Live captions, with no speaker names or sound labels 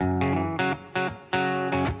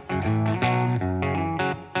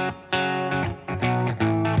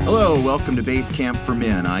Hello, welcome to Base Camp for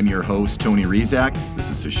Men. I'm your host, Tony Rizak. This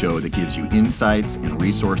is the show that gives you insights and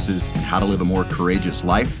resources on how to live a more courageous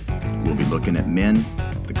life. We'll be looking at men,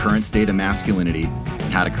 the current state of masculinity,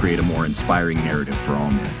 and how to create a more inspiring narrative for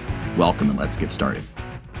all men. Welcome, and let's get started.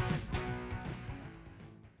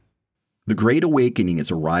 The Great Awakening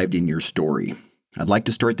has arrived in your story. I'd like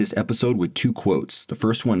to start this episode with two quotes. The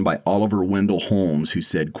first one by Oliver Wendell Holmes, who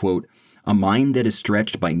said, quote, "A mind that is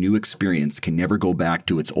stretched by new experience can never go back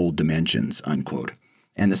to its old dimensions," unquote.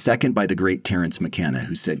 And the second by the great Terence McKenna,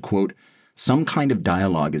 who said, quote, "Some kind of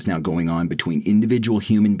dialogue is now going on between individual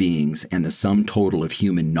human beings and the sum total of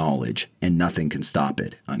human knowledge, and nothing can stop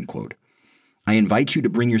it," unquote. I invite you to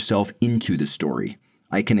bring yourself into the story.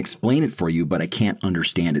 I can explain it for you, but I can't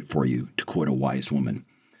understand it for you, to quote a wise woman.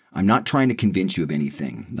 I'm not trying to convince you of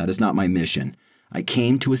anything. That is not my mission. I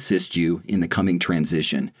came to assist you in the coming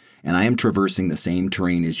transition, and I am traversing the same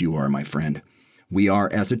terrain as you are, my friend. We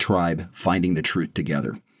are, as a tribe, finding the truth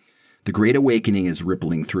together. The Great Awakening is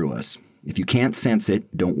rippling through us. If you can't sense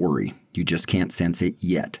it, don't worry. You just can't sense it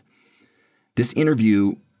yet. This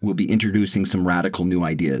interview will be introducing some radical new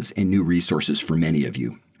ideas and new resources for many of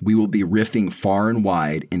you. We will be riffing far and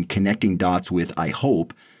wide and connecting dots with, I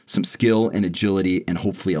hope, some skill and agility and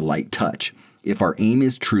hopefully a light touch. If our aim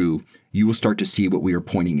is true, you will start to see what we are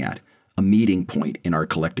pointing at, a meeting point in our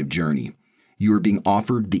collective journey. You are being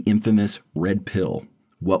offered the infamous red pill.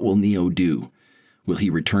 What will Neo do? Will he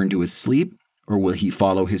return to his sleep, or will he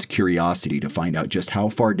follow his curiosity to find out just how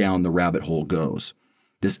far down the rabbit hole goes?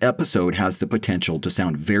 This episode has the potential to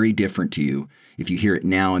sound very different to you if you hear it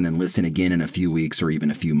now and then listen again in a few weeks or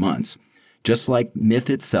even a few months. Just like myth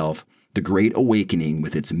itself, the Great Awakening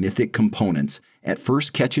with its mythic components at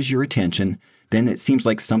first catches your attention. Then it seems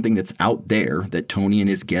like something that's out there that Tony and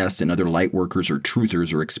his guests and other light workers or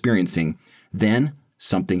truthers are experiencing. Then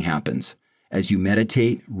something happens. As you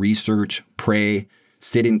meditate, research, pray,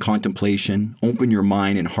 sit in contemplation, open your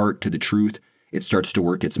mind and heart to the truth, it starts to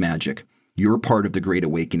work its magic. Your part of the Great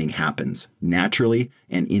Awakening happens, naturally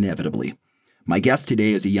and inevitably. My guest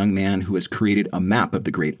today is a young man who has created a map of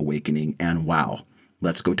the Great Awakening, and wow,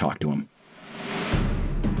 let's go talk to him.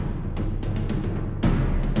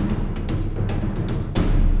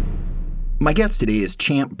 My guest today is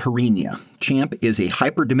Champ Perinia. Champ is a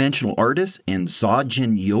hyperdimensional artist and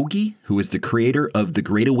Dzogchen yogi who is the creator of the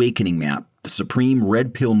Great Awakening Map, the supreme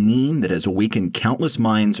red pill meme that has awakened countless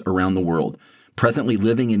minds around the world. Presently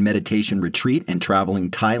living in meditation retreat and traveling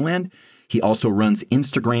Thailand, he also runs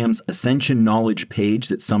Instagram's Ascension Knowledge page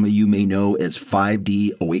that some of you may know as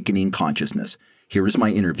 5D Awakening Consciousness. Here is my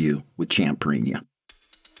interview with Champ Perinia.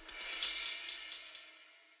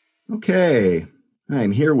 Okay.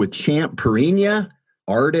 I'm here with Champ Perinia,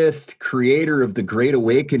 artist, creator of the Great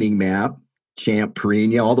Awakening Map, Champ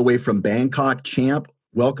Perinia, all the way from Bangkok. Champ,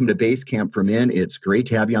 welcome to Base Camp for Men. It's great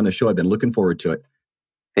to have you on the show. I've been looking forward to it.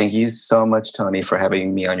 Thank you so much, Tony, for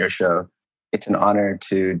having me on your show. It's an honor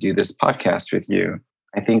to do this podcast with you.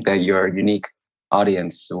 I think that your unique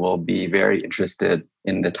audience will be very interested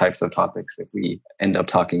in the types of topics that we end up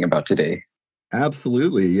talking about today.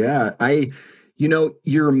 Absolutely, yeah.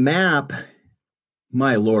 Your map,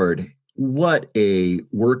 my Lord, what a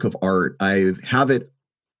work of art. I have it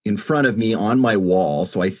in front of me on my wall,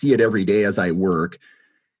 so I see it every day as I work.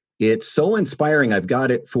 It's so inspiring. I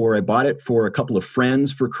bought it for a couple of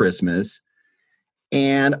friends for Christmas.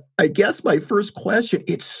 And I guess my first question,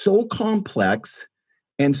 it's so complex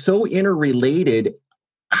and so interrelated.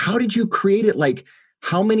 How did you create it? Like,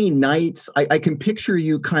 how many nights? I can picture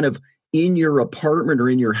you kind of in your apartment or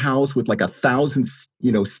in your house with like 1,000,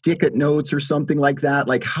 stick-it notes or something like that.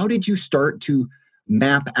 Like, how did you start to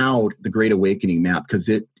map out the Great Awakening Map? Because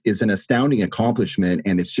it is an astounding accomplishment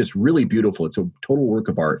and it's just really beautiful. It's a total work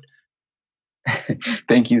of art.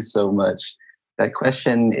 Thank you so much. That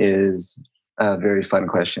question is a very fun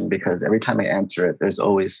question because every time I answer it, there's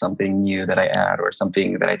always something new that I add or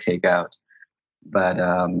something that I take out. But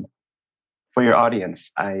for your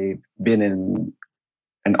audience, I've been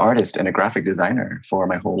an artist and a graphic designer for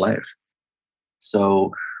my whole life.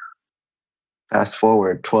 So fast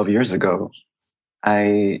forward 12 years ago,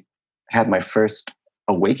 I had my first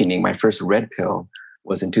awakening. My first red pill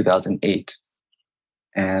was in 2008.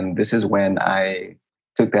 And this is when I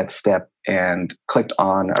took that step and clicked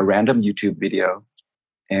on a random YouTube video.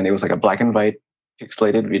 And it was like a black and white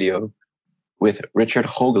pixelated video with Richard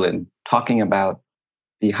Hoagland talking about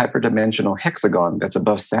the hyperdimensional hexagon that's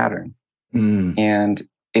above Saturn. Mm. And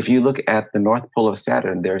if you look at the North Pole of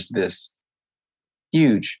Saturn, there's this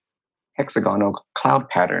huge hexagonal cloud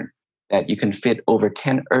pattern that you can fit over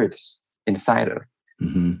 10 Earths inside of.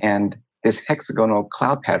 Mm-hmm. And this hexagonal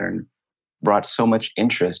cloud pattern brought so much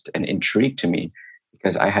interest and intrigue to me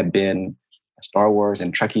because I had been a Star Wars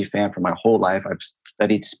and Trekkie fan for my whole life. I've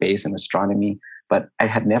studied space and astronomy, but I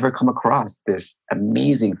had never come across this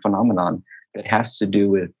amazing phenomenon that has to do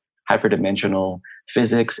with hyperdimensional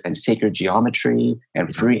physics and sacred geometry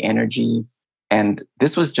and free energy. And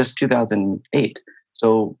this was just 2008.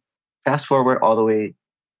 So fast forward all the way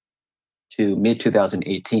to mid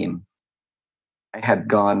 2018. I had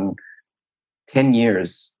gone 10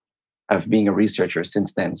 years of being a researcher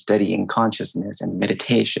since then, studying consciousness and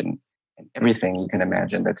meditation and everything you can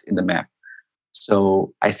imagine that's in the map.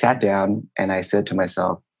 So I sat down and I said to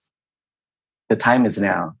myself, the time is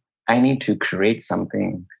now. I need to create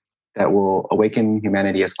something that will awaken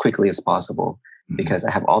humanity as quickly as possible because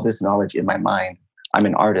I have all this knowledge in my mind. I'm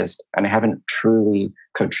an artist and I haven't truly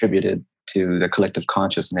contributed to the collective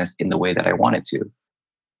consciousness in the way that I wanted to.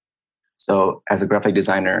 So as a graphic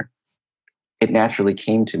designer, it naturally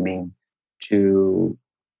came to me to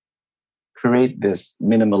create this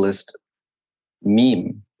minimalist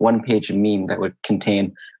meme, one-page meme that would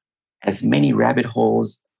contain as many rabbit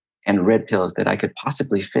holes and red pills that I could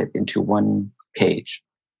possibly fit into one page.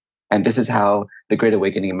 And this is how the Great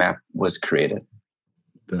Awakening Map was created.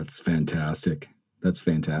 That's fantastic. That's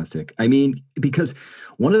fantastic. I mean, because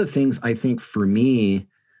one of the things I think for me,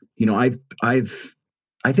 you know, I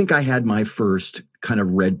think I had my first kind of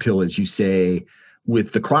red pill, as you say,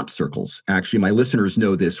 with the crop circles. Actually, my listeners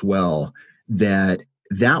know this well, that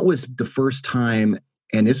was the first time,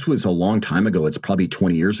 and this was a long time ago, it's probably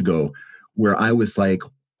 20 years ago, where I was like,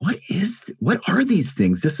 what are these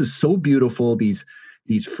things? This is so beautiful. These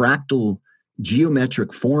fractal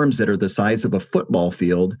geometric forms that are the size of a football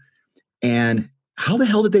field. And how the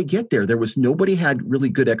hell did they get there? Nobody had really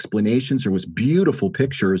good explanations. There was beautiful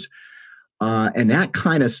pictures. And that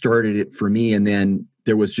kind of started it for me. And then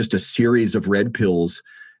there was just a series of red pills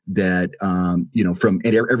that, from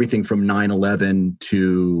everything from 9/11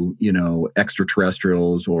 to,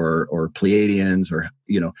 extraterrestrials or Pleiadians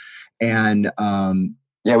and,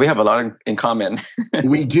 yeah, we have a lot in common.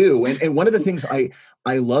 We do. And one of the things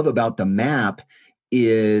I love about the map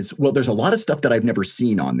is, well, there's a lot of stuff that I've never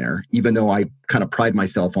seen on there, even though I kind of pride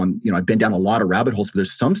myself on, I've been down a lot of rabbit holes, but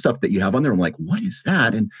there's some stuff that you have on there. I'm like, what is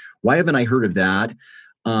that? And why haven't I heard of that?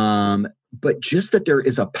 But just that there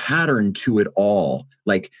is a pattern to it all.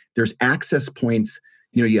 Like there's access points.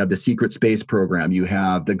 You have the secret space program, you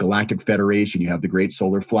have the Galactic Federation, you have the Great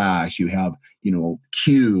Solar Flash, you have,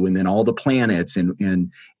 Q, and then all the planets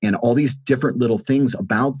and all these different little things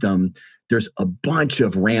about them. There's a bunch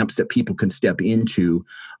of ramps that people can step into.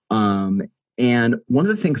 And one of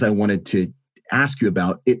the things I wanted to ask you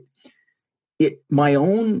about, my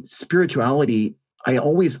own spirituality, I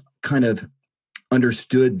always kind of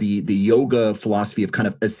understood the yoga philosophy of kind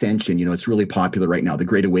of ascension. It's really popular right now. The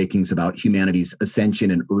Great Awakening is about humanity's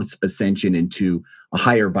ascension and Earth's ascension into a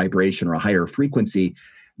higher vibration or a higher frequency.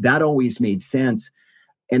 That always made sense.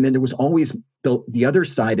 And then there was always the other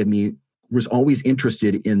side of me was always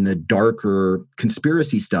interested in the darker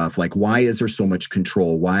conspiracy stuff. Like, why is there so much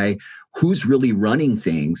control? Who's really running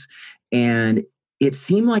things? And it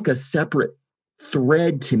seemed like a separate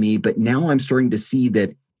thread to me, but now I'm starting to see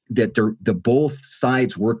that the both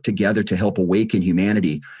sides work together to help awaken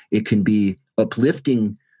humanity. It can be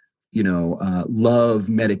uplifting, love,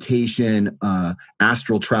 meditation,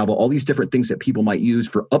 astral travel, all these different things that people might use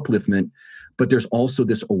for upliftment. But there's also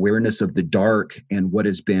this awareness of the dark and what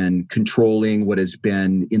has been controlling, what has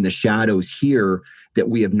been in the shadows here that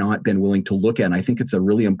we have not been willing to look at. And I think it's a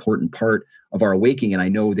really important part of our awakening. And I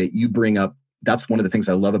know that you bring up, that's one of the things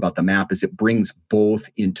I love about the map, is it brings both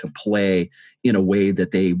into play in a way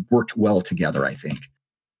that they worked well together, I think.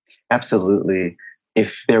 Absolutely.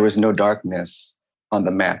 If there was no darkness on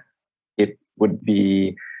the map, it would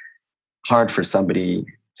be hard for somebody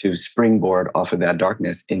to springboard off of that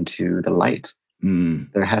darkness into the light.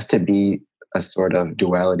 There has to be a sort of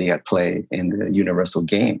duality at play in the universal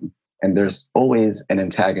game. And there's always an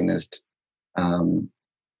antagonist. And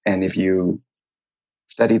if you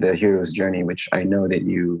study the hero's journey, which I know that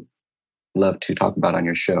you love to talk about on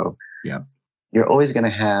your show, you're always going to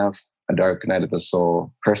have a dark night of the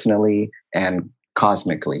soul, personally and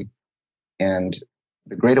cosmically. And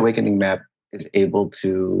the Great Awakening map is able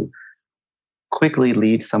to quickly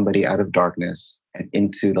lead somebody out of darkness and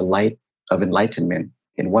into the light of enlightenment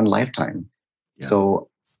in one lifetime. So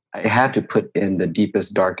I had to put in the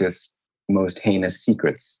deepest, darkest, most heinous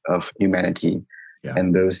secrets of humanity.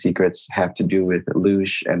 And those secrets have to do with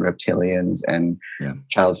Loosh and reptilians and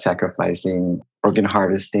child sacrificing, organ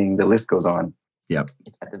harvesting, the list goes on.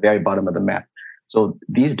 It's at the very bottom of the map. So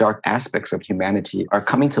these dark aspects of humanity are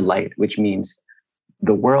coming to light, which means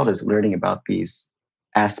the world is learning about these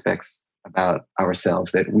aspects about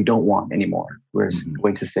ourselves that we don't want anymore. We're Mhm.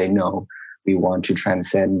 going to say, no, we want to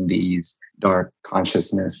transcend these dark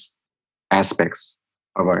consciousness aspects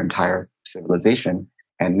of our entire civilization.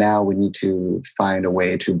 And now we need to find a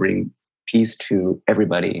way to bring peace to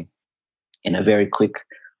everybody in a very quick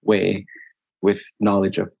way with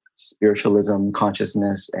knowledge of spiritualism,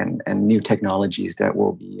 consciousness, and new technologies that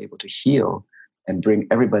will be able to heal and bring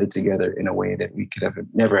everybody together in a way that we could have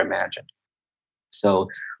never imagined. So,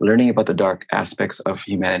 learning about the dark aspects of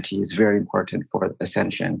humanity is very important for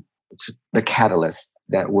ascension. It's the catalyst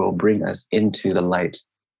that will bring us into the light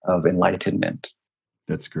of enlightenment.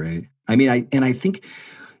 That's great. I think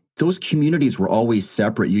those communities were always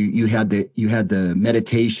separate. You had the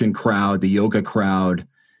meditation crowd, the yoga crowd,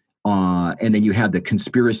 and then you had the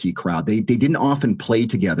conspiracy crowd. They didn't often play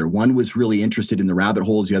together. One was really interested in the rabbit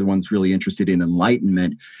holes, the other one's really interested in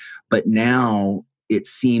enlightenment. But now it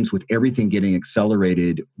seems with everything getting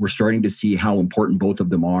accelerated, we're starting to see how important both of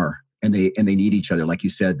them are, and they need each other. Like you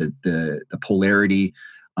said, the polarity,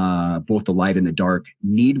 both the light and the dark,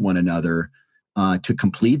 need one another to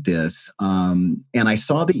complete this. And I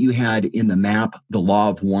saw that you had in the map the law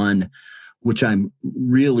of one, which I'm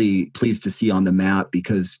really pleased to see on the map,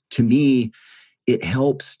 because to me it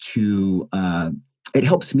helps to it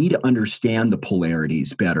helps me to understand the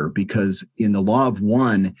polarities better, because in the law of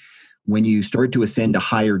one, when you start to ascend to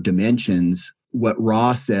higher dimensions, what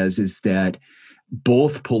Ra says is that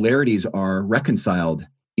both polarities are reconciled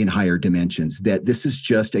in higher dimensions, that this is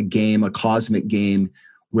just a game, a cosmic game,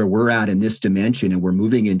 where we're at in this dimension and we're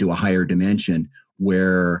moving into a higher dimension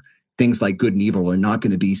where things like good and evil are not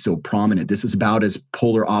going to be so prominent. This is about as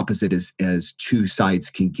polar opposite as two sides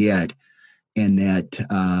can get. And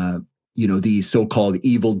that these so-called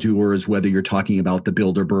evildoers, whether you're talking about the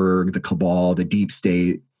Bilderberg, the cabal, the deep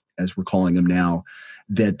state, as we're calling them now,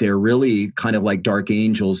 that they're really kind of like dark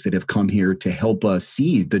angels that have come here to help us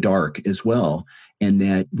see the dark as well, and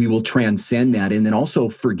that we will transcend that, and then also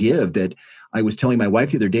forgive. That I was telling my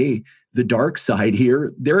wife the other day, the dark side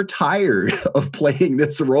here, they're tired of playing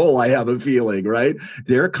this role. I have a feeling, right?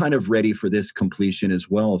 They're kind of ready for this completion as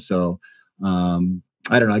well. So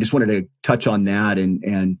I don't know. I just wanted to touch on that,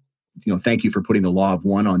 and thank you for putting the law of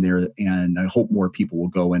one on there, and I hope more people will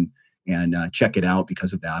go and check it out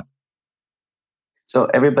because of that. So,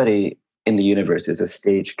 everybody in the universe is a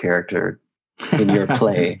stage character in your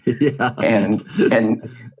play. Yeah. And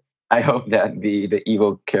I hope that the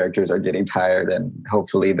evil characters are getting tired, and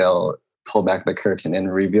hopefully they'll pull back the curtain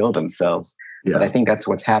and reveal themselves. But I Yeah. think that's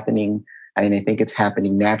what's happening. And I think it's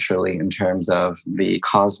happening naturally in terms of the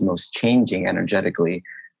cosmos changing energetically.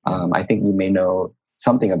 Yeah. I think you may know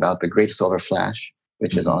something about the Great Solar Flash,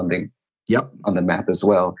 which is Mhm. Yep. on the map as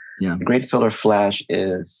well. Yeah. The Great Solar Flash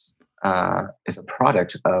is a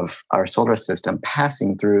product of our solar system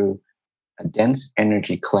passing through a dense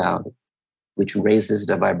energy cloud, which raises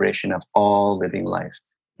the vibration of all living life.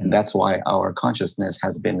 And Mm. that's why our consciousness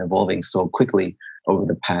has been evolving so quickly over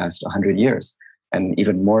the past 100 years. And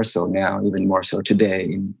even more so now, even more so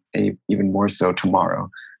today, and even more so tomorrow.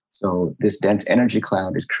 So, this dense energy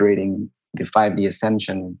cloud is creating the 5D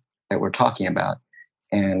ascension that we're talking about.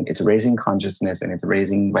 And it's raising consciousness, and it's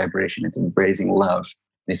raising vibration, it's raising love,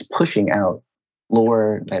 and it's pushing out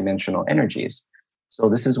lower dimensional energies. So,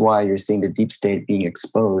 this is why you're seeing the deep state being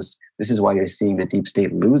exposed. This is why you're seeing the deep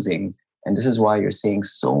state losing. And this is why you're seeing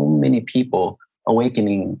so many people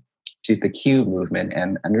awakening to the Q movement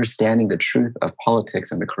and understanding the truth of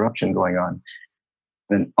politics and the corruption going on.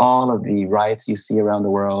 And all of the riots you see around the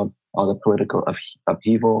world, all the political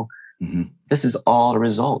upheaval, Mhm. this is all a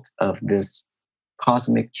result of this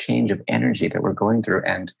cosmic change of energy that we're going through.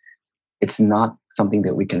 And it's not something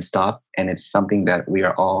that we can stop. And it's something that we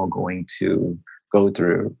are all going to go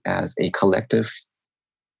through as a collective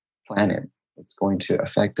planet. It's going to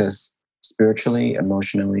affect us spiritually,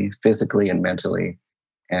 emotionally, physically, and mentally.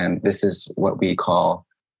 And this is what we call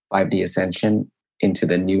 5D ascension into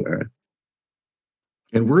the new earth.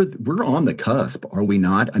 And we're on the cusp, are we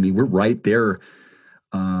not? I mean, we're right there.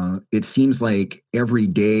 It seems like every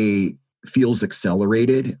day feels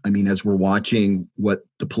accelerated. I mean, as we're watching what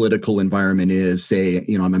the political environment is, say,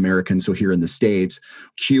 I'm American, so here in the States,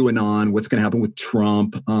 QAnon, what's going to happen with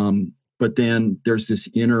Trump. But then there's this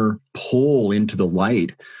inner pull into the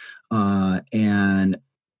light. And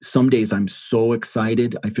some days I'm so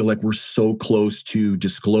excited. I feel like we're so close to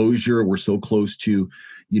disclosure. We're so close to,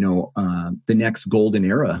 the next golden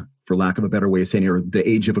era, for lack of a better way of saying it, or the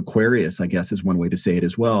age of Aquarius, I guess is one way to say it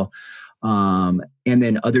as well. And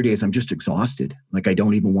then other days I'm just exhausted. Like I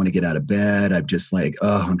don't even want to get out of bed. I'm just like,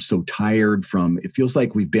 oh, I'm so tired it feels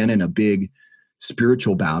like we've been in a big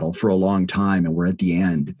spiritual battle for a long time, and we're at the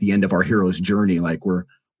end of our hero's journey. Like we're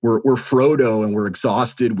Frodo and we're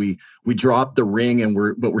exhausted. We dropped the ring and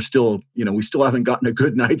we're still, we still haven't gotten a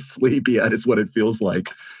good night's sleep yet, is what it feels like.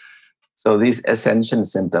 So these ascension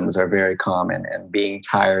symptoms are very common, and being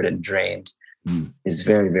tired and drained is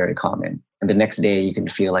very, very common. And the next day you can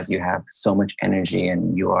feel like you have so much energy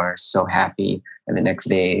and you are so happy. And the next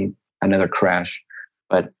day, another crash.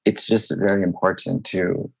 But it's just very important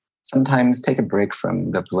to sometimes take a break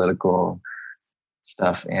from the political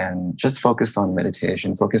stuff and just focus on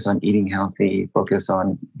meditation, focus on eating healthy, focus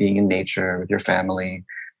on being in nature with your family.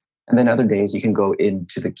 And then other days you can go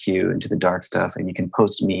into the queue, into the dark stuff, and you can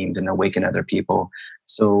post memes and awaken other people.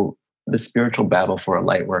 So the spiritual battle for a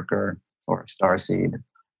light worker or a starseed,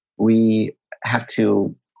 we have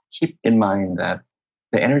to keep in mind that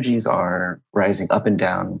the energies are rising up and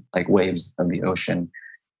down like waves of the ocean.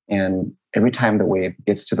 And every time the wave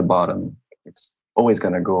gets to the bottom, it's always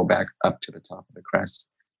going to go back up to the top of the crest.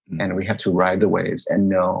 And we have to ride the waves and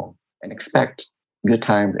know and expect good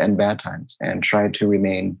times and bad times and try to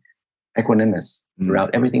remain equanimous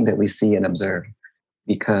throughout everything that we see and observe.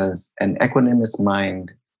 Because an equanimous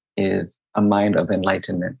mind is a mind of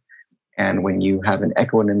enlightenment. And when you have an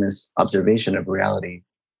equanimous observation of reality,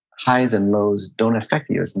 highs and lows don't affect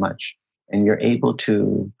you as much. And you're able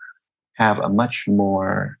to have a much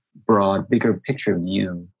more broad, bigger picture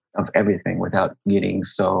view of everything without getting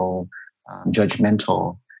so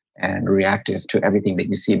judgmental and reactive to everything that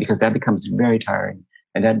you see, because that becomes very tiring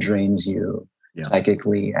and that drains you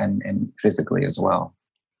psychically and physically as well.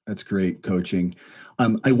 That's great coaching.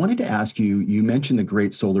 I wanted to ask you, you mentioned the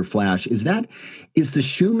great solar flash. Is the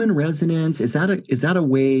Schumann resonance, is that a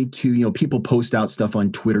way to, people post out stuff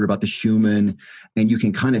on Twitter about the Schumann and you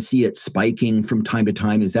can kind of see it spiking from time to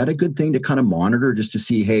time. Is that a good thing to kind of monitor just to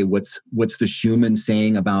see, hey, what's the Schumann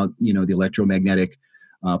saying about, the electromagnetic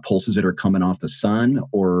pulses that are coming off the sun?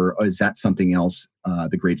 Or is that something else,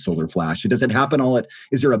 the great solar flash? Does it happen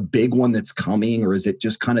is there a big one that's coming, or is it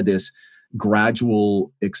just kind of this gradual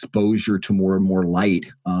exposure to more and more light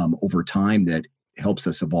over time that helps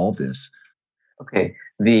us evolve this? Okay.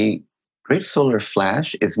 The great solar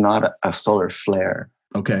flash is not a solar flare.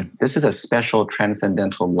 Okay. This is a special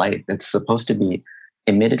transcendental light that's supposed to be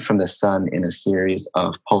emitted from the sun in a series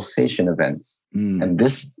of pulsation events. And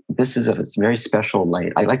this is a very special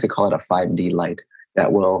light. I like to call it a 5D light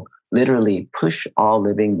that will literally push all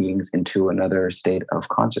living beings into another state of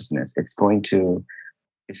consciousness.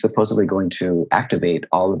 It's supposedly going to activate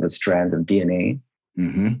all of the strands of DNA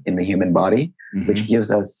in the human body, which gives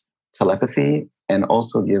us telepathy and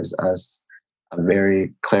also gives us a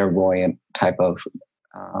very clairvoyant type of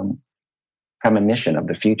premonition of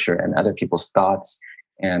the future and other people's thoughts.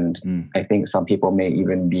 And I think some people may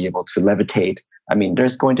even be able to levitate. I mean,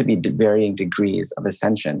 there's going to be varying degrees of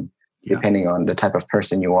ascension depending on the type of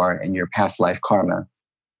person you are and your past life karma.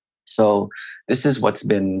 So this is what's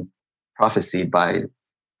been prophesied by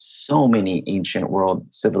so many ancient world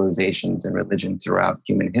civilizations and religions throughout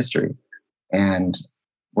human history. And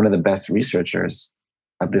one of the best researchers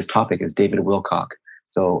of this topic is David Wilcock.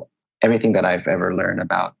 So everything that I've ever learned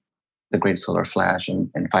about the Great Solar Flash and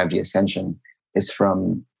 5D Ascension is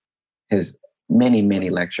from his many, many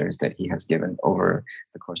lectures that he has given over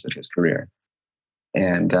the course of his career.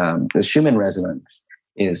 And the Schumann resonance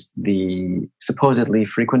is the supposedly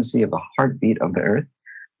frequency of the heartbeat of the earth,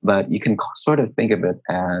 but you can sort of think of it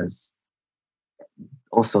as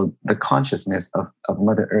also the consciousness of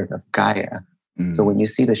Mother Earth, of Gaia. So when you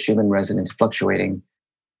see the Schumann resonance fluctuating,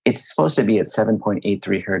 it's supposed to be at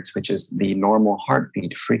 7.83 hertz, which is the normal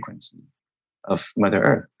heartbeat frequency of Mother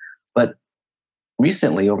Earth. But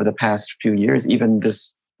recently, over the past few years, even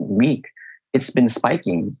this week, it's been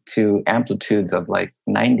spiking to amplitudes of like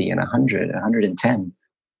 90 and 100, 110.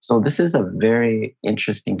 So this is a very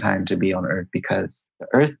interesting time to be on Earth, because the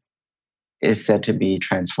Earth is said to be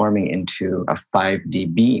transforming into a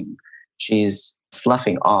 5D being. She's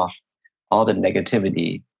sloughing off all the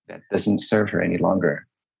negativity that doesn't serve her any longer.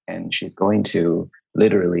 And she's going to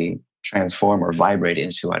literally transform or vibrate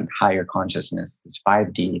into a higher consciousness. This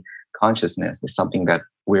 5D consciousness is something that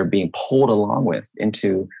we're being pulled along with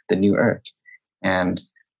into the new Earth. And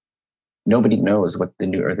nobody knows what the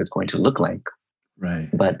new Earth is going to look like. Right.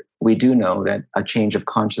 But we do know that a change of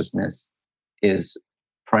consciousness is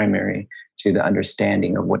primary to the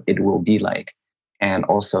understanding of what it will be like. And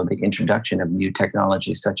also the introduction of new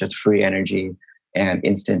technologies such as free energy and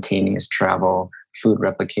instantaneous travel, food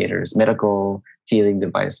replicators, medical healing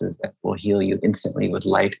devices that will heal you instantly with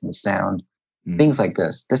light and sound, things like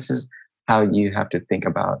this. This is how you have to think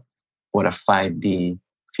about what a 5D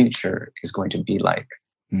future is going to be like.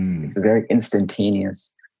 Mm. It's a very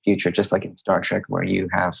instantaneous future, just like in Star Trek, where you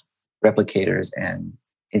have replicators and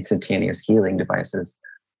instantaneous healing devices.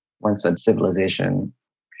 Once a civilization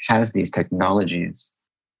has these technologies,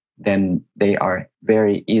 then they are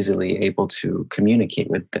very easily able to communicate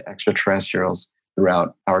with the extraterrestrials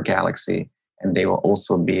throughout our galaxy. And they will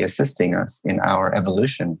also be assisting us in our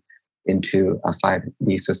evolution into a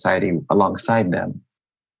 5D society alongside them.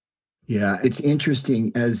 Yeah, it's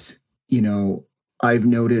interesting as, you know, I've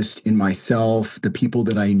noticed in myself, the people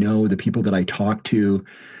that I know, the people that I talk to,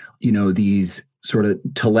 these sort of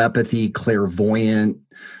telepathy, clairvoyant,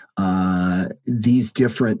 these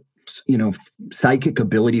different, psychic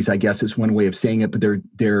abilities, I guess is one way of saying it, but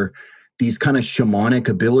they're these kind of shamanic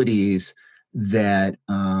abilities that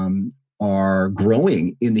are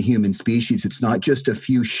growing in the human species. It's not just a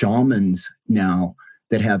few shamans now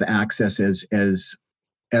that have access as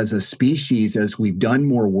a species, as we've done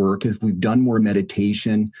more work, as we've done more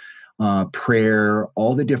meditation, prayer,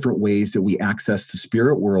 all the different ways that we access the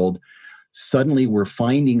spirit world, suddenly we're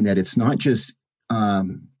finding that it's not just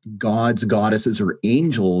gods, goddesses, or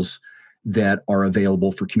angels that are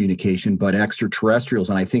available for communication, but extraterrestrials.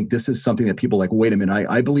 And I think this is something that people are like, wait a minute,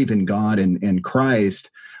 I believe in God and Christ,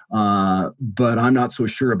 but I'm not so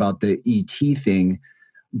sure about the ET thing.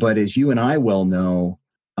 But as you and I well know,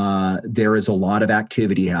 there is a lot of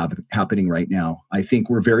activity happening right now. I think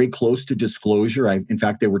we're very close to disclosure. In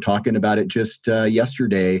fact, they were talking about it just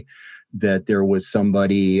yesterday, that there was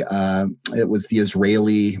somebody, it was the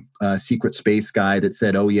Israeli secret space guy that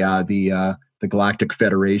said, "Oh yeah, the Galactic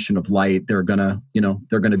Federation of Light, they're gonna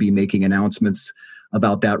be making announcements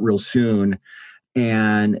about that real soon."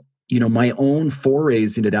 And my own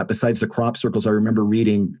forays into that, besides the crop circles, I remember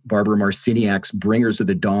reading Barbara Marciniak's Bringers of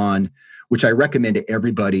the Dawn, which I recommend to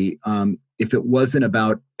everybody. If it wasn't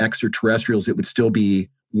about extraterrestrials, it would still be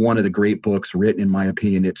one of the great books written, in my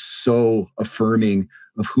opinion. It's so affirming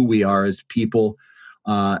of who we are as people,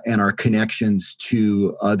 and our connections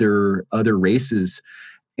to other races.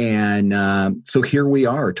 And so here we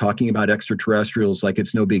are talking about extraterrestrials like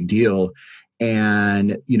it's no big deal.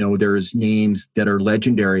 And, there's names that are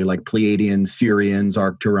legendary like Pleiadians, Sirians,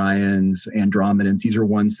 Arcturians, Andromedans. These are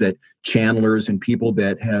ones that channelers and people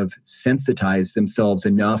that have sensitized themselves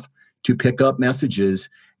enough to pick up messages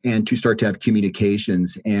and to start to have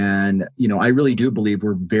communications. And, I really do believe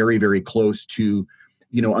we're very, very close to,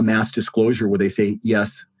 a mass disclosure where they say,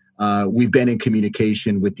 yes, we've been in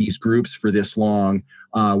communication with these groups for this long.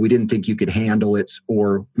 We didn't think you could handle it,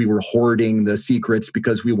 or we were hoarding the secrets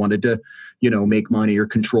because we wanted to, make money or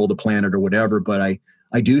control the planet or whatever. But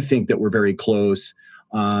I do think that we're very close.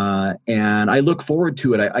 And I look forward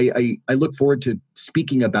to it. I look forward to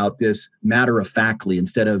speaking about this matter of factly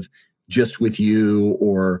instead of just with you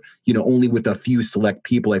or, only with a few select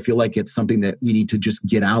people. I feel like it's something that we need to just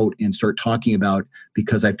get out and start talking about,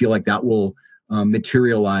 because I feel like that will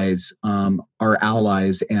materialize our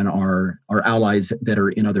allies and our allies that are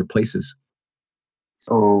in other places.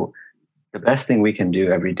 So the best thing we can do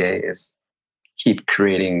every day is keep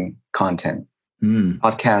creating content.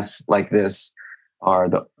 Podcasts like this are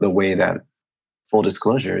the way that full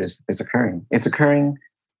disclosure is occurring. It's occurring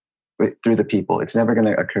through the people. It's never going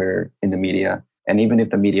to occur in the media. And even if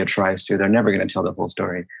the media tries to, they're never going to tell the whole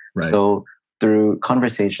story. Right. So through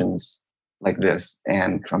conversations like this,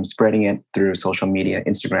 and from spreading it through social media,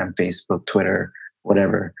 Instagram, Facebook, Twitter,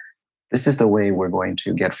 whatever, this is the way we're going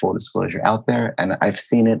to get full disclosure out there. And I've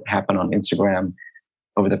seen it happen on Instagram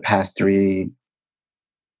over the past 3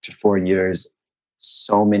 to 4 years.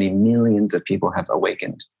 So many millions of people have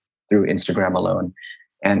awakened through Instagram alone.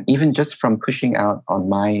 And even just from pushing out on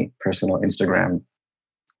my personal Instagram,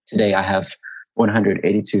 today I have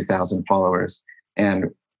 182,000 followers. And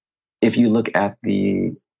if you look at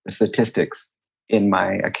the statistics in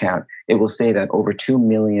my account, it will say that over 2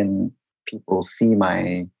 million people see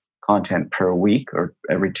my content per week or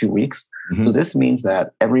every 2 weeks. Mm-hmm. So this means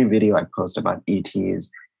that every video I post about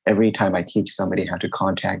ETs, every time I teach somebody how to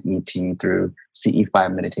contact ET through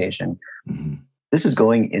CE5 meditation, mm-hmm. this is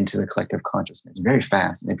going into the collective consciousness very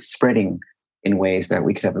fast. And it's spreading in ways that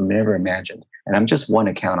we could have never imagined. And I'm just one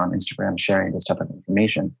account on Instagram sharing this type of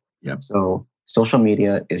information. Yep. So social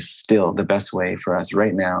media is still the best way for us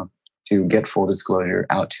right now to get full disclosure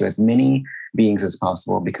out to as many beings as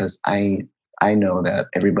possible, because I know that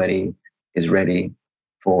everybody is ready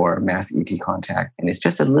for mass ET contact. And it's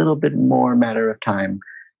just a little bit more matter of time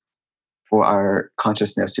for our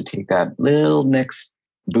consciousness to take that little next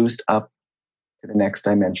boost up to the next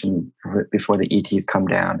dimension before the ETs come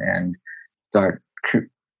down and start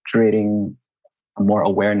creating more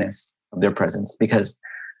awareness of their presence. Because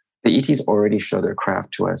the ETs already show their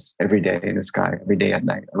craft to us every day in the sky, every day at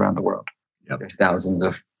night around the world. Yep. There's thousands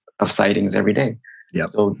of sightings every day. Yep.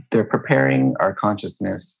 So they're preparing our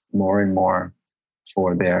consciousness more and more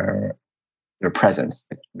for their presence,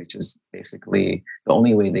 which is basically the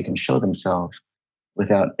only way they can show themselves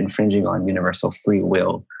without infringing on universal free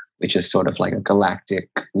will, which is sort of like a galactic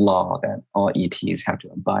law that all ETs have to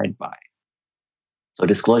abide by. So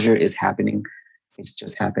disclosure is happening. It's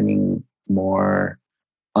just happening more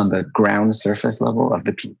on the ground surface level of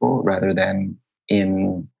the people rather than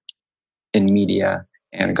in media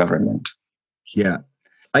and government. Yeah.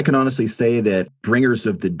 I can honestly say that Bringers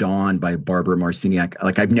of the Dawn by Barbara Marciniak,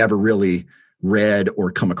 like I've never really read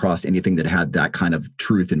or come across anything that had that kind of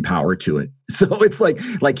truth and power to it. So it's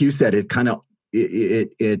like you said, it kind of,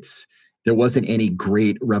 it's, there wasn't any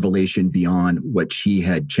great revelation beyond what she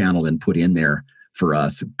had channeled and put in there for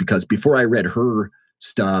us. Because before I read her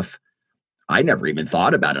stuff, I never even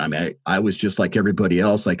thought about it. I mean, I was just like everybody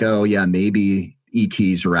else, like, oh yeah, maybe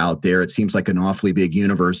ETs are out there. It seems like an awfully big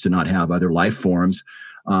universe to not have other life forms.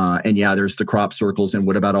 And yeah, there's the crop circles. And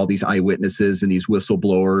what about all these eyewitnesses and these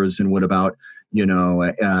whistleblowers? And what about,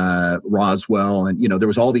 Roswell? And, there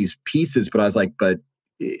was all these pieces, but I was like, but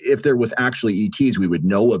if there was actually ETs, we would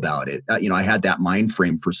know about it. I had that mind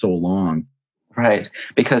frame for so long. Right.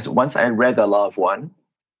 Because once I read The Law of One,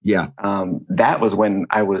 yeah, that was when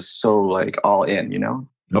I was so like all in,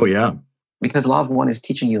 Oh, yeah. Because Law of One is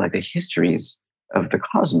teaching you like the histories of the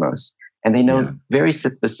cosmos. And they know very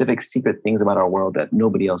specific secret things about our world that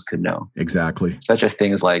nobody else could know. Exactly. Such as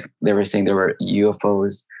things like they were saying there were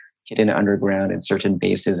UFOs hidden underground in certain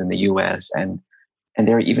bases in the US. And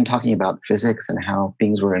they were even talking about physics and how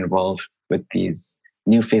things were involved with these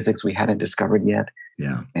new physics we hadn't discovered yet.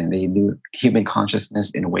 Yeah. And they knew human consciousness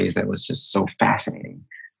in ways that was just so fascinating.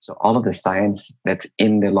 So all of the science that's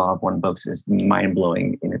in the Law of One books is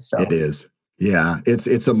mind-blowing in itself. It is. Yeah,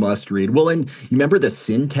 it's a must read. Well, and you remember the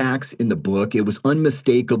syntax in the book? It was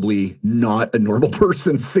unmistakably not a normal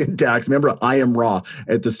person's syntax. Remember, I am Ra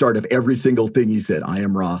at the start of every single thing he said, I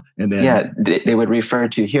am Ra. And then they would refer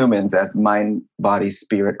to humans as mind, body,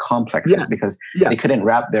 spirit complexes because they couldn't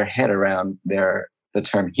wrap their head around the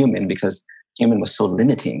term human because human was so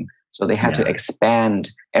limiting. So they had to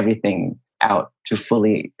expand everything out to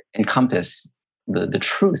fully encompass the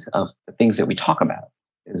truth of the things that we talk about.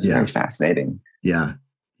 It's very fascinating. Yeah.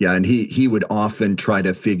 Yeah. And he would often try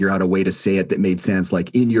to figure out a way to say it that made sense,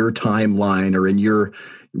 like in your timeline or in your,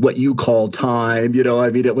 what you call time,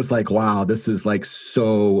 it was like, wow, this is like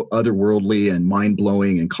so otherworldly and mind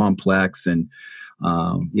blowing and complex. And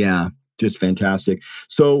just fantastic.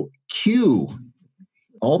 So Q,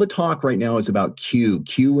 all the talk right now is about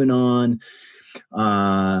QAnon.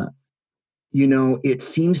 It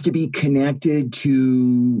seems to be connected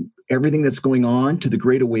to everything that's going on, to the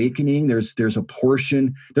Great Awakening. There's a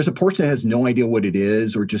portion that has no idea what it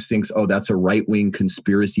is or just thinks, oh, that's a right-wing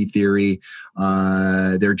conspiracy theory.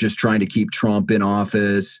 They're just trying to keep Trump in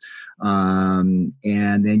office. And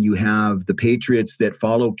then you have the patriots that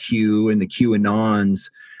follow Q and the QAnons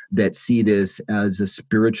that see this as a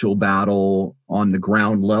spiritual battle on the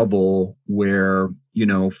ground level where,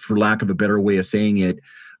 for lack of a better way of saying it,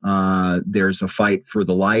 there's a fight for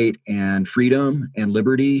the light and freedom and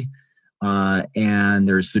liberty. And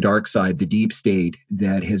there's the dark side, the deep state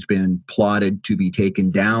that has been plotted to be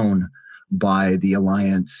taken down by the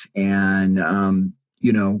alliance. And,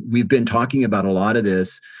 we've been talking about a lot of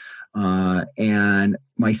this. And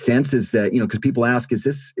my sense is that, because people ask, is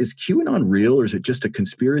QAnon real or is it just a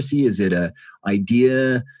conspiracy? Is it a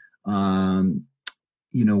idea?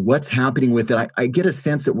 What's happening with it? I get a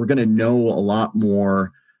sense that we're going to know a lot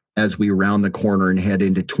more as we round the corner and head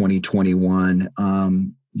into 2021.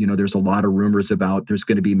 There's a lot of rumors about there's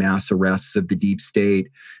going to be mass arrests of the deep state.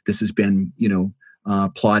 This has been,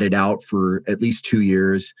 plotted out for at least 2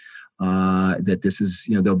 years. That this is,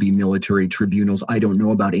 there'll be military tribunals. I don't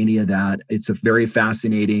know about any of that. It's a very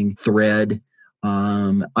fascinating thread.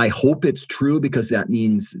 I hope it's true because that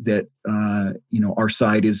means that, our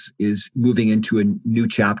side is moving into a new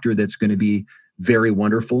chapter that's going to be very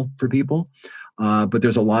wonderful for people. But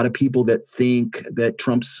there's a lot of people that think that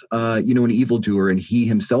Trump's, an evildoer and he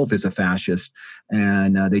himself is a fascist.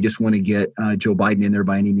 And they just want to get Joe Biden in there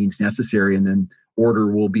by any means necessary. And then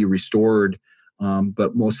order will be restored.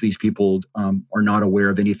 But most of these people are not aware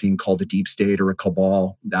of anything called a deep state or a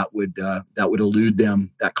cabal that would elude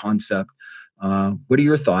them, that concept. What are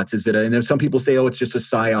your thoughts? Is it, and then some people say, oh, it's just a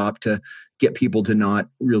psyop to get people to not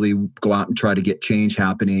really go out and try to get change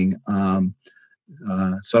happening.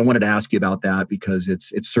 So I wanted to ask you about that because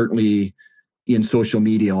it's certainly in social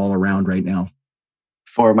media all around right now.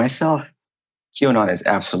 For myself, QAnon is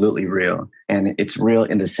absolutely real. And it's real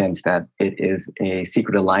in the sense that it is a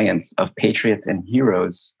secret alliance of patriots and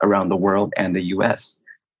heroes around the world and the US.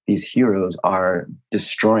 These heroes are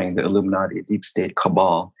destroying the Illuminati deep state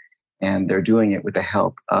cabal, and they're doing it with the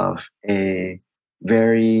help of a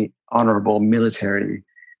very honorable military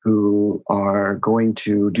who are going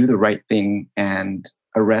to do the right thing and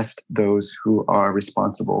arrest those who are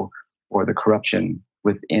responsible for the corruption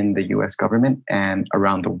within the US government and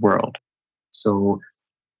around the world. So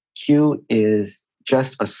Q is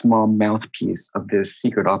just a small mouthpiece of this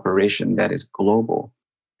secret operation that is global.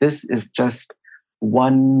 This is just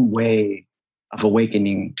one way of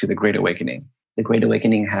awakening to the Great Awakening. The Great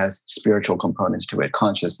Awakening has spiritual components to it,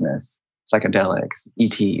 consciousness, psychedelics,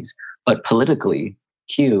 ETs. But politically,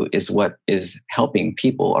 Q is what is helping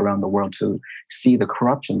people around the world to see the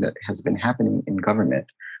corruption that has been happening in government.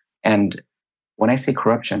 And when I say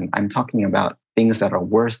corruption, I'm talking about things that are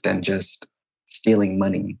worse than just stealing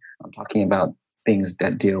money. I'm talking about things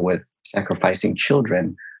that deal with sacrificing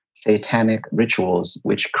children, satanic rituals,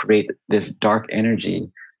 which create this dark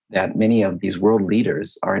energy that many of these world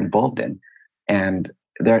leaders are involved in. And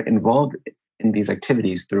they're involved in these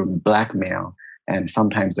activities through blackmail, and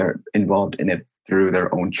sometimes they're involved in it through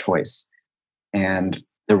their own choice. And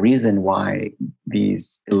the reason why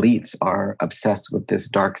these elites are obsessed with this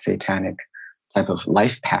dark satanic type of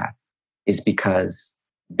life path is because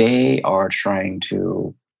they are trying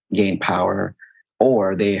to gain power,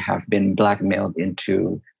 or they have been blackmailed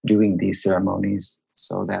into doing these ceremonies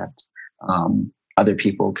so that other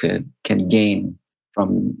people can gain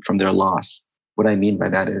from their loss. What I mean by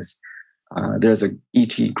that is there's a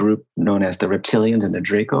ET group known as the Reptilians and the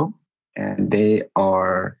Draco, and they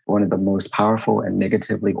are one of the most powerful and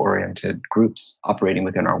negatively oriented groups operating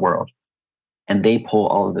within our world. And they pull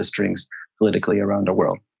all of the strings politically around the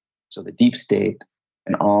world. So the deep state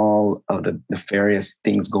and all of the nefarious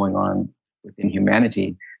things going on within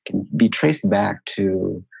humanity can be traced back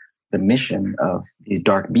to the mission of these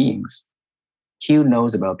dark beings. Q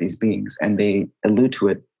knows about these beings, and they allude to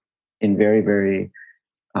it in very, very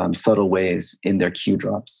subtle ways in their Q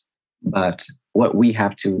drops. But what we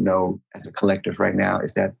have to know as a collective right now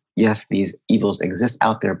is that, yes, these evils exist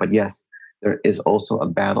out there, but yes, there is also a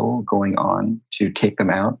battle going on to take them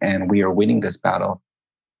out, and we are winning this battle.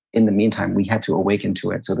 In the meantime, we have to awaken to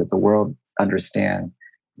it so that the world understand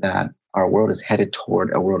that our world is headed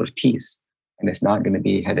toward a world of peace, and it's not going to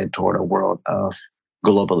be headed toward a world of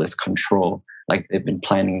globalist control like they've been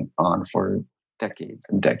planning on for decades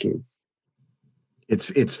and decades.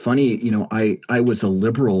 It's funny, I was a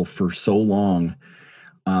liberal for so long,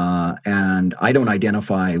 and I don't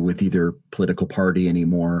identify with either political party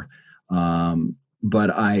anymore.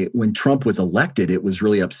 But when Trump was elected, it was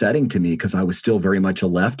really upsetting to me because I was still very much a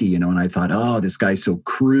lefty, and I thought, oh, this guy's so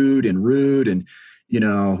crude and rude, and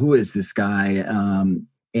who is this guy?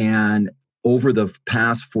 And over the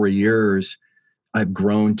past 4 years, I've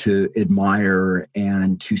grown to admire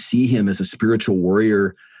and to see him as a spiritual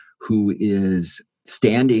warrior who is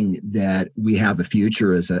standing that we have a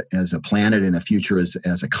future as a planet and a future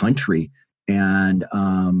as a country. And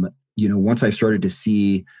once I started to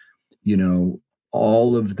see,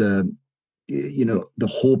 all of the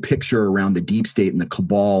whole picture around the deep state and the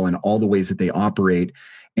cabal and all the ways that they operate,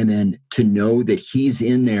 and then to know that he's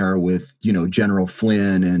in there with General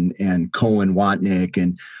Flynn and Cohen Watnick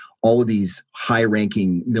and all of these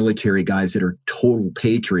high-ranking military guys that are total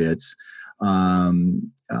patriots,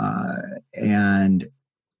 and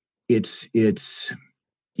it's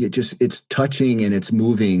touching and it's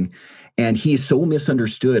moving, and he's so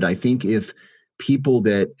misunderstood. I think if people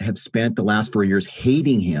that have spent the last 4 years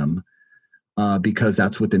hating him, because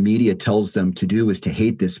that's what the media tells them to do, is to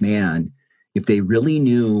hate this man, if they really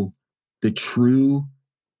knew the true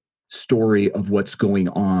story of what's going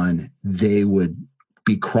on, they would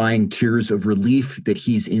be crying tears of relief that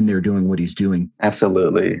he's in there doing what he's doing.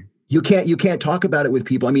 Absolutely. You can't talk about it with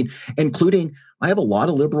people. I mean, including, I have a lot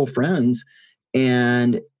of liberal friends,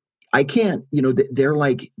 and I can't, they're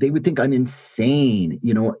like, they would think I'm insane,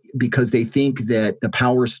 because they think that the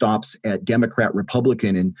power stops at Democrat,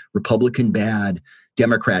 Republican, and Republican bad,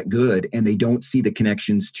 Democrat good. And they don't see the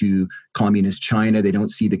connections to communist China. They don't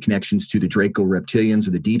see the connections to the Draco reptilians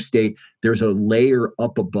or the deep state. There's a layer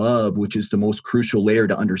up above, which is the most crucial layer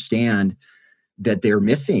to understand, that they're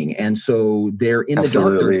missing. And so they're in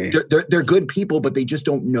Absolutely. the dark. They're good people, but they just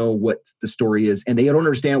don't know what the story is. And they don't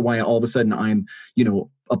understand why all of a sudden I'm,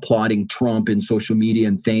 applauding Trump in social media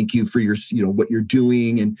and thank you for your, what you're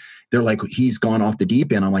doing. And they're like, he's gone off the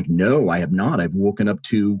deep end. I'm like, no, I have not. I've woken up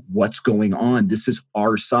to what's going on. This is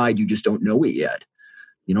our side. You just don't know it yet.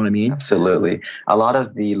 You know what I mean? Absolutely. A lot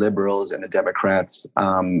of the liberals and the Democrats,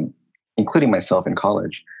 including myself in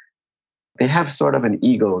college, they have sort of an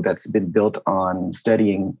ego that's been built on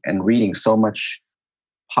studying and reading so much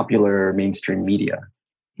popular mainstream media.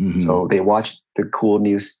 Mm-hmm. So they watch the cool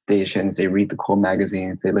news stations, they read the cool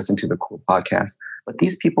magazines, they listen to the cool podcasts. But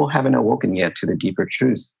these people haven't awoken yet to the deeper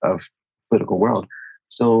truths of political world.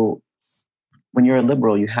 So when you're a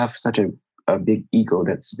liberal, you have such a big ego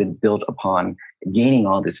that's been built upon gaining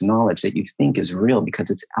all this knowledge that you think is real because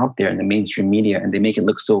it's out there in the mainstream media, and they make it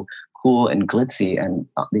look so cool and glitzy, and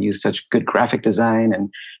they use such good graphic design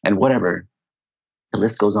and whatever. The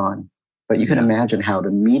list goes on. But you can Yeah. imagine how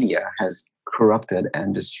the media has corrupted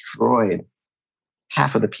and destroyed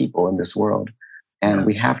half of the people in this world. And Yeah.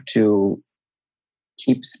 we have to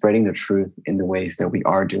keep spreading the truth in the ways that we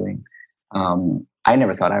are doing. I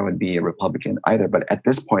never thought I would be a Republican either, but at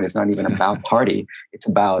this point, it's not even about party. It's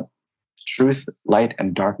about truth, light,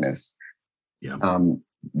 and darkness. Yeah.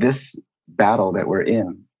 This battle that we're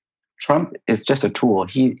in, Trump is just a tool.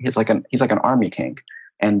 He's like an army tank,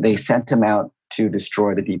 and they sent him out to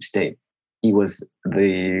destroy the deep state. He was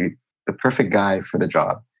the perfect guy for the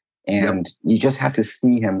job, and you just have to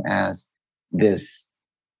see him as this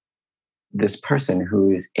person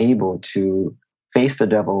who is able to face the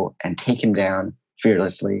devil and take him down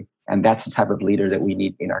fearlessly. And that's the type of leader that we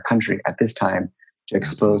need in our country at this time to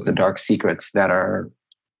expose the Absolutely. dark secrets that are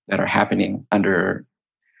happening under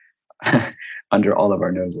under all of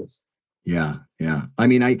our noses. Yeah, yeah. I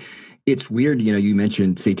mean, it's weird, you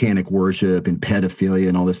mentioned satanic worship and pedophilia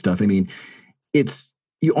and all this stuff. I mean,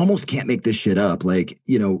 you almost can't make this shit up. Like,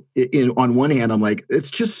 on one hand, I'm like,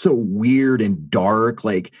 it's just so weird and dark.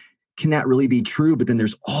 Like, can that really be true? But then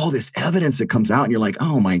there's all this evidence that comes out and you're like,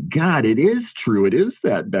 oh my God, it is true. It is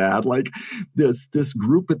that bad. Like this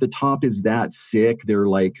group at the top is that sick. They're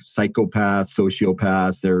like psychopaths,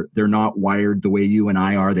 sociopaths. They're not wired the way you and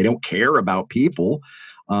I are. They don't care about people.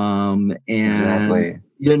 And Exactly.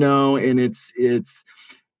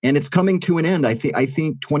 and it's coming to an end. I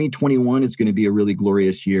think 2021 is going to be a really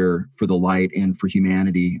glorious year for the light and for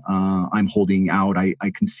humanity. I'm holding out. I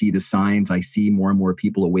can see the signs. I see more and more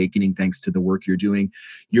people awakening thanks to the work you're doing.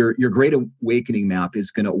 Your Great Awakening map is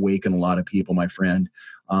going to awaken a lot of people, my friend.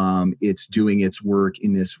 It's doing its work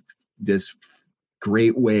in this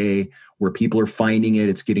great way where people are finding it.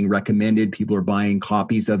 It's getting recommended. People are buying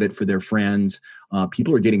copies of it for their friends.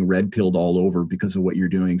 People are getting red pilled all over because of what you're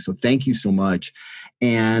doing. So thank you so much.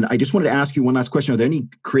 And I just wanted to ask you one last question. Are there any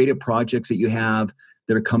creative projects that you have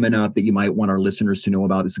that are coming up that you might want our listeners to know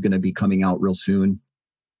about? This is going to be coming out real soon.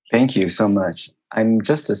 Thank you so much. I'm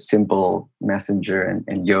just a simple messenger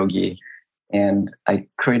and yogi, and I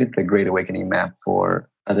created the Great Awakening map for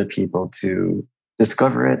other people to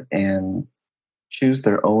discover it and choose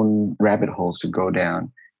their own rabbit holes to go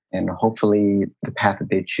down. And hopefully the path that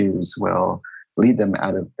they choose will lead them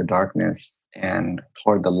out of the darkness and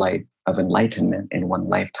toward the light of enlightenment in one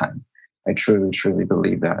lifetime. I truly, truly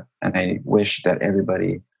believe that. And I wish that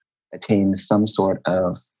everybody attains some sort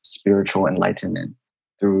of spiritual enlightenment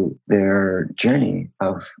through their journey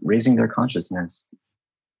of raising their consciousness.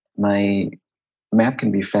 My map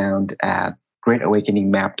can be found at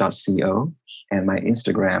greatawakeningnmap.co, and my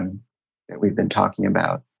Instagram that we've been talking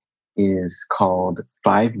about is called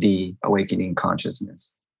 5D Awakening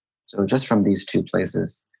Consciousness. So just from these two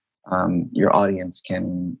places, your audience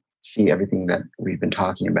can see everything that we've been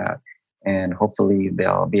talking about, and hopefully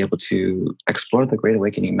they'll be able to explore the Great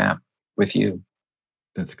Awakening map with you.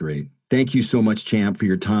 That's great. Thank you so much, Champ, for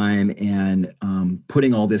your time and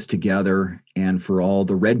putting all this together, and for all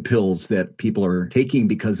the red pills that people are taking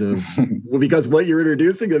because what you're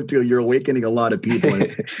introducing them to. You're awakening a lot of people. And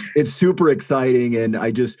it's super exciting, and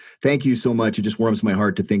I just thank you so much. It just warms my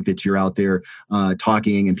heart to think that you're out there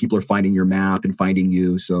talking, and people are finding your map and finding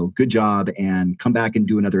you. So good job, and come back and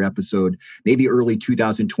do another episode. Maybe early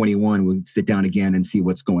 2021, we'll sit down again and see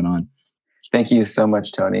what's going on. Thank you so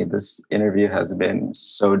much, Tony. This interview has been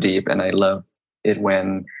so deep, and I love it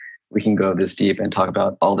when we can go this deep and talk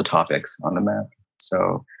about all the topics on the map.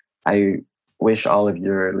 So I wish all of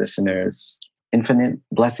your listeners infinite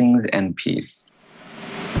blessings and peace.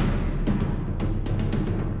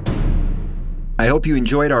 I hope you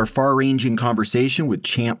enjoyed our far-ranging conversation with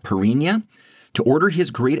Champ Perinia. To order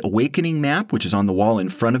his Great Awakening map, which is on the wall in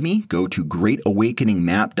front of me, go to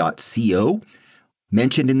greatawakeningnmap.co.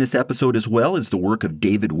 Mentioned in this episode as well is the work of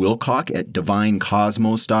David Wilcock at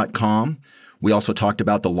divinecosmos.com. We also talked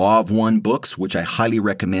about the Law of One books, which I highly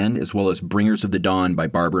recommend, as well as Bringers of the Dawn by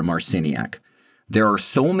Barbara Marciniak. There are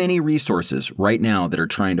so many resources right now that are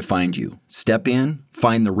trying to find you. Step in,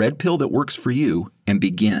 find the red pill that works for you, and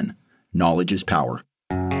begin. Knowledge is power.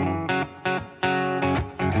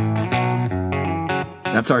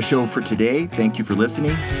 That's our show for today. Thank you for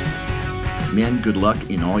listening. Men, good luck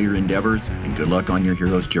in all your endeavors and good luck on your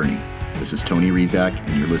hero's journey. This is Tony Rizak,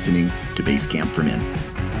 and you're listening to Base Camp for Men.